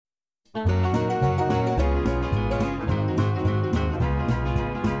The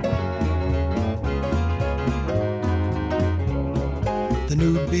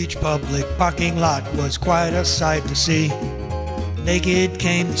Nude Beach public parking lot was quite a sight to see. Naked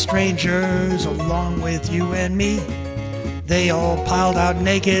came the strangers along with you and me. They all piled out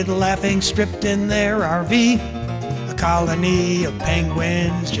naked, laughing, stripped in their RV. A colony of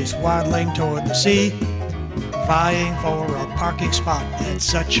penguins just waddling toward the sea, vying for a parking spot at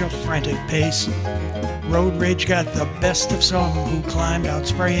such a frantic pace. Road rage got the best of some who climbed out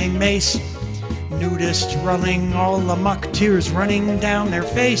spraying mace. Nudists running all amok, tears running down their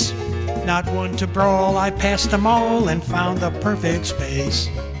face. Not one to brawl, I passed them all and found the perfect space.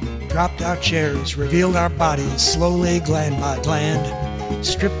 Dropped our chairs, revealed our bodies, slowly gland by gland.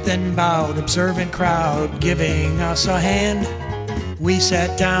 Stripped and bowed, observant crowd giving us a hand. We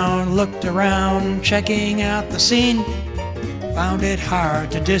sat down, looked around, checking out the scene. Found it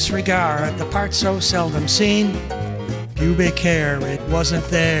hard to disregard the part so seldom seen. Pubic hair, it wasn't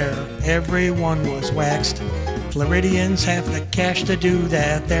there, everyone was waxed. Floridians have the cash to do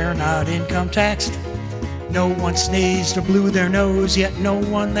that, they're not income taxed. No one sneezed or blew their nose, yet no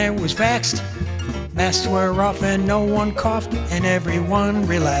one there was vaxxed. Masks were off and no one coughed, and everyone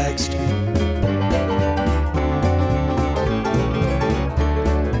relaxed.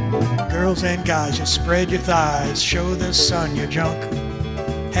 Girls and guys, just spread your thighs, show the sun your junk.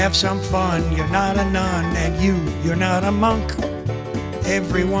 Have some fun, you're not a nun, and you're not a monk.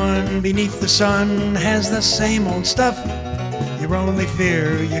 Everyone beneath the sun has the same old stuff. Your only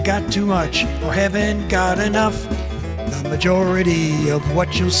fear, you got too much or haven't got enough. The majority of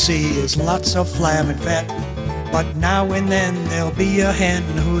what you'll see is lots of flab and fat. But now and then there'll be a hen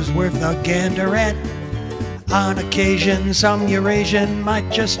who's worth a gander at. On occasion, some Eurasian might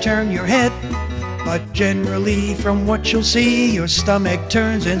just turn your head. But generally, from what you'll see, your stomach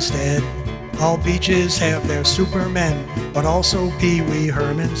turns instead. All beaches have their supermen, but also Pee-wee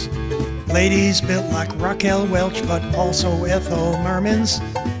Hermans. Ladies built like Raquel Welch, but also Ethel Mermans.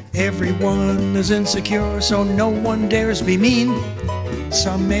 Everyone is insecure, so no one dares be mean.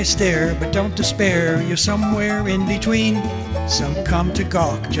 Some may stare, but don't despair, you're somewhere in between. Some come to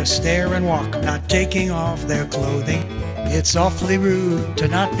gawk, just stare and walk, not taking off their clothing. It's awfully rude to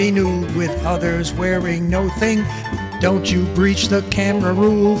not be nude with others wearing no thing. Don't you breach the camera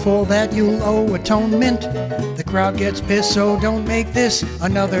rule, for that you'll owe atonement. The crowd gets pissed, so don't make this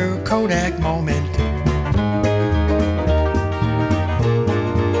another Kodak moment.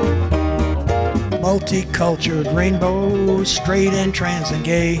 Multicultured rainbow, straight and trans and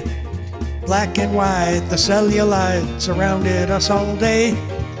gay. Black and white, the cellulite surrounded us all day.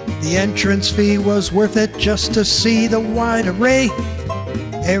 The entrance fee was worth it just to see the wide array.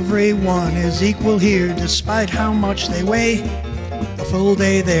 Everyone is equal here despite how much they weigh. A full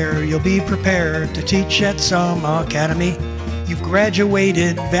day there, you'll be prepared to teach at some academy. You've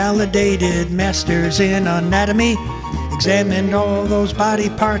graduated, validated, masters in anatomy. Examined all those body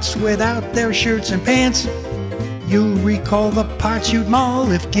parts without their shirts and pants. You'll recall the parts you'd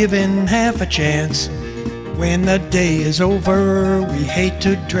maul if given half a chance. When the day is over, we hate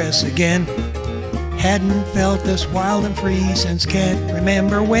to dress again. Hadn't felt this wild and free since can't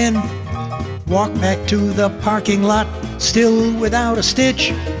remember when. Walk back to the parking lot, still without a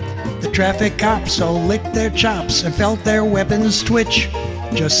stitch. The traffic cops all licked their chops and felt their weapons twitch.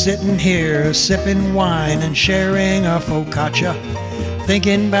 Just sitting here, sipping wine and sharing a focaccia.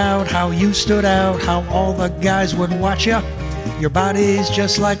 Thinking about how you stood out, how all the guys would watch ya. Your body's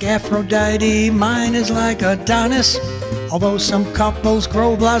just like Aphrodite, mine is like Adonis. Although some couples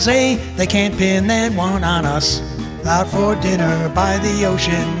grow blasé, they can't pin that one on us. Out for dinner by the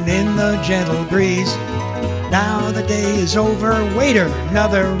ocean in the gentle breeze. Now the day is over, waiter,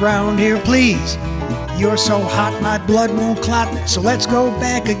 another round here please. You're so hot my blood won't clot, so let's go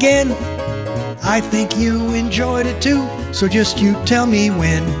back again. I think you enjoyed it too, so just you tell me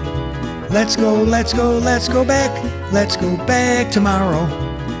when. Let's go, let's go, let's go back tomorrow.